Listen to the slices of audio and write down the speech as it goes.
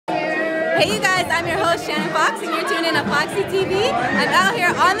Hey you guys, I'm your host Shannon Fox and you're tuned in to Foxy TV. I'm out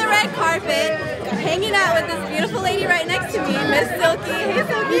here on the red carpet hanging out with this beautiful lady right next to me, Miss Silke. Hey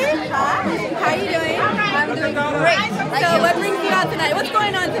Silke. Hi. How are you doing? I'm doing great. So what brings you out tonight? What's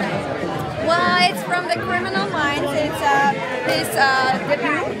going on tonight? Well, it's from the Criminal Minds. It's his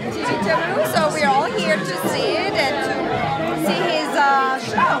TV debut, so we're all here to see it and to see his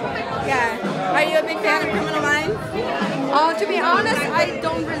show. Yeah. Are you a big fan of Criminal Minds? To be honest, I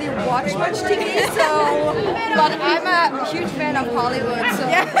don't really watch much TV, but I'm a huge fan of Hollywood. So.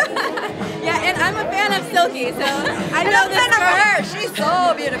 Yeah, and I'm a fan of Silke, so I know this girl. Of her. She's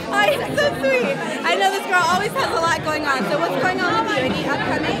so beautiful. Oh, it's so sweet. I know this girl always has a lot going on. So what's going on with you? Any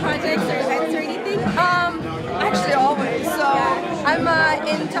upcoming projects or events or anything? Actually, always. So I'm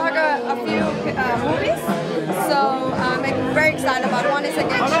in talk a few movies. So I'm very excited about it. One is a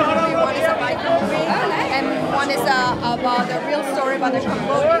gangster movie, one is a biker movie, and one is about a real story about a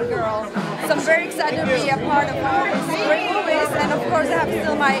Cambodian girl. So I'm very excited to be a part of all these great movies, and of course I have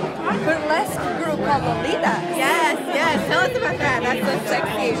still my burlesque group called Lolita. Yes. Tell us about that. That's so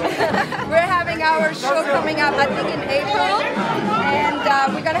sexy. We're having our show coming up, I think, in April,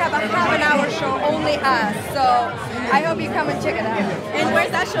 and we're gonna have a half-an-hour show only us. So I hope you come and check it out. And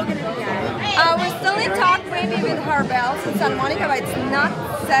where's that show gonna be at? We're still in talk maybe with Harbels in Santa Monica, but it's not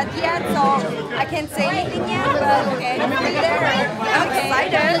set yet, so I can't say anything yet. But Okay. we'll be there. I'm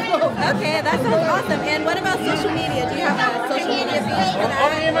excited. Okay, that sounds awesome. And what about social media? Do you have a social media page for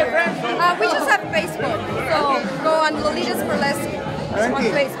that? We just have Facebook, so go on Lolita's Burlesque on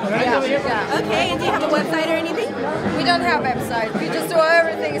Facebook. Yeah. Okay, and do you have a website or anything? We don't have website. We just do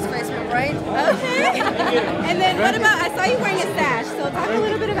everything is Facebook, right? Okay. And then what about, I saw you wearing a sash, so talk a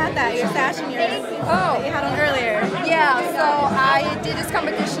little bit about that, your sash and your that you had on earlier. Yeah, so I did this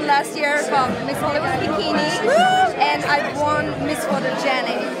competition last year called Miss Hollywood Bikini, and I won Miss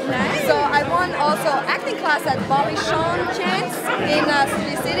Photogenic. Nice. So I won also acting class at Bobby Sean Chance in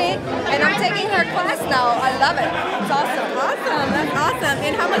Studio City, and I'm taking her class now. I love it. It's awesome. That's awesome.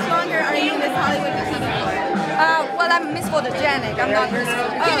 And how much longer are you Miss Hollywood Bikini for? Well, I'm Miss Photogenic. I'm not Miss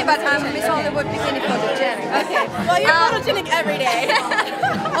Bikini, but I'm Miss Hollywood Bikini Photogenic. Okay. Well, you're photogenic every day.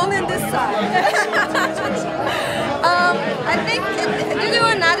 Only on this side. I think to do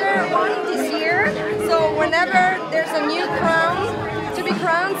another one this year. So whenever there's a new crown to be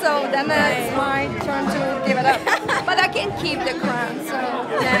crowned, so then it's my turn to give it up. But I can keep the crown. So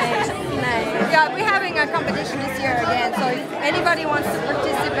Nice. yeah, we're having a competition this year again. So if anybody wants to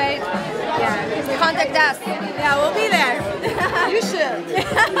participate, contact us. Yeah, we'll be there. You should.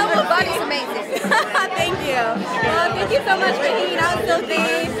 Your body's amazing. Thank you. Well, thank you so much for hanging out, Silke.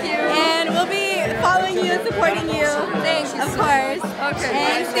 Thank you. And we'll be following you and supporting you. Thanks. Of course. Okay.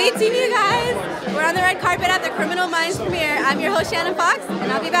 And stay tuned, you guys. We're on the red carpet at the Criminal Minds premiere. I'm your host, Shannon Fox,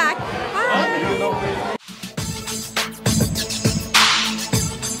 and I'll be back.